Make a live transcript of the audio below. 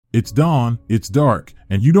It's dawn, it's dark,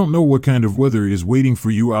 and you don't know what kind of weather is waiting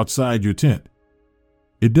for you outside your tent.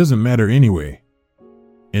 It doesn't matter anyway.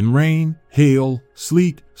 In rain, hail,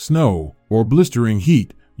 sleet, snow, or blistering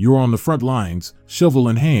heat, you're on the front lines, shovel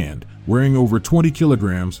in hand, wearing over 20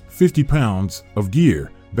 kilograms, 50 pounds, of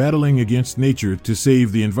gear, battling against nature to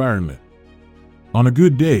save the environment. On a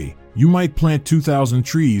good day, you might plant 2,000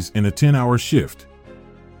 trees in a 10-hour shift.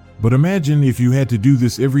 But imagine if you had to do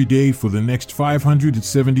this every day for the next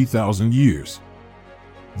 570,000 years.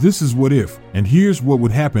 This is what if, and here's what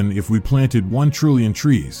would happen if we planted 1 trillion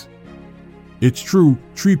trees. It's true,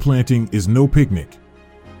 tree planting is no picnic.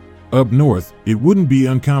 Up north, it wouldn't be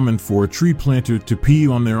uncommon for a tree planter to pee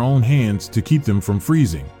on their own hands to keep them from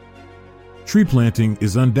freezing. Tree planting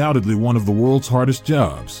is undoubtedly one of the world's hardest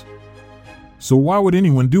jobs. So why would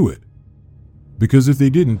anyone do it? Because if they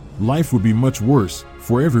didn't, life would be much worse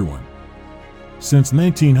for everyone. Since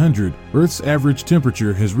 1900, Earth's average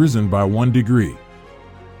temperature has risen by 1 degree.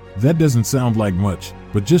 That doesn't sound like much,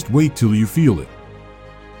 but just wait till you feel it.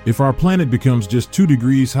 If our planet becomes just 2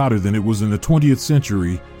 degrees hotter than it was in the 20th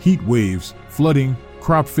century, heat waves, flooding,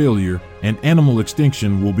 crop failure, and animal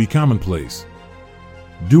extinction will be commonplace.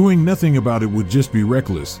 Doing nothing about it would just be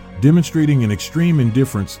reckless, demonstrating an extreme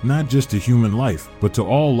indifference not just to human life, but to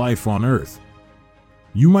all life on Earth.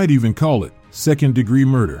 You might even call it second-degree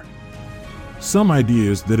murder. Some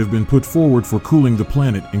ideas that have been put forward for cooling the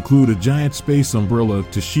planet include a giant space umbrella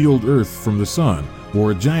to shield Earth from the sun,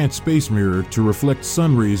 or a giant space mirror to reflect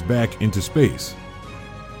sun rays back into space.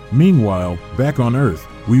 Meanwhile, back on Earth,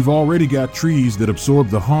 we've already got trees that absorb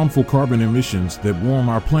the harmful carbon emissions that warm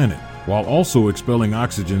our planet, while also expelling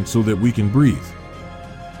oxygen so that we can breathe.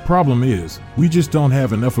 Problem is, we just don't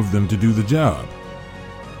have enough of them to do the job.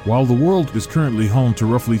 While the world is currently home to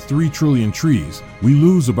roughly 3 trillion trees, we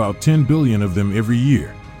lose about 10 billion of them every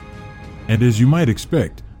year. And as you might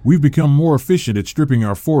expect, we've become more efficient at stripping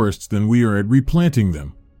our forests than we are at replanting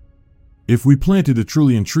them. If we planted 1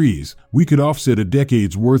 trillion trees, we could offset a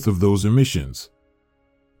decade's worth of those emissions.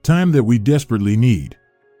 Time that we desperately need.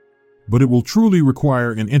 But it will truly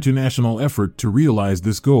require an international effort to realize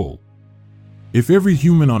this goal. If every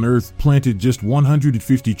human on Earth planted just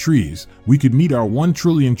 150 trees, we could meet our 1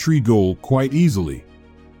 trillion tree goal quite easily.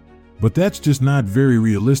 But that's just not very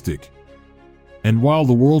realistic. And while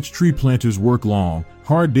the world's tree planters work long,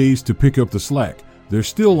 hard days to pick up the slack, there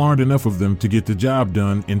still aren't enough of them to get the job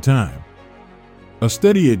done in time. A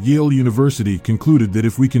study at Yale University concluded that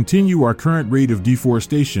if we continue our current rate of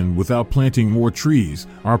deforestation without planting more trees,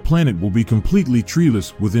 our planet will be completely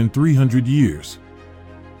treeless within 300 years.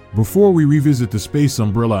 Before we revisit the space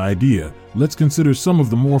umbrella idea, let's consider some of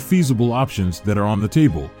the more feasible options that are on the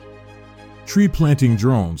table. Tree planting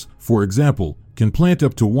drones, for example, can plant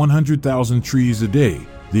up to 100,000 trees a day,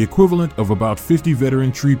 the equivalent of about 50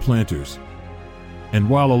 veteran tree planters. And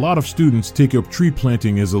while a lot of students take up tree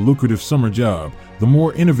planting as a lucrative summer job, the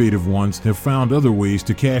more innovative ones have found other ways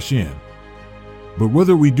to cash in. But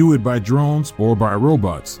whether we do it by drones or by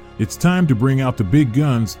robots, it's time to bring out the big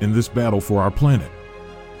guns in this battle for our planet.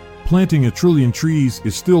 Planting 1 trillion trees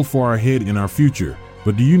is still far ahead in our future,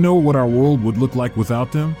 but do you know what our world would look like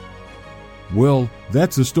without them? Well,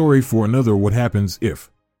 that's a story for another What Happens If.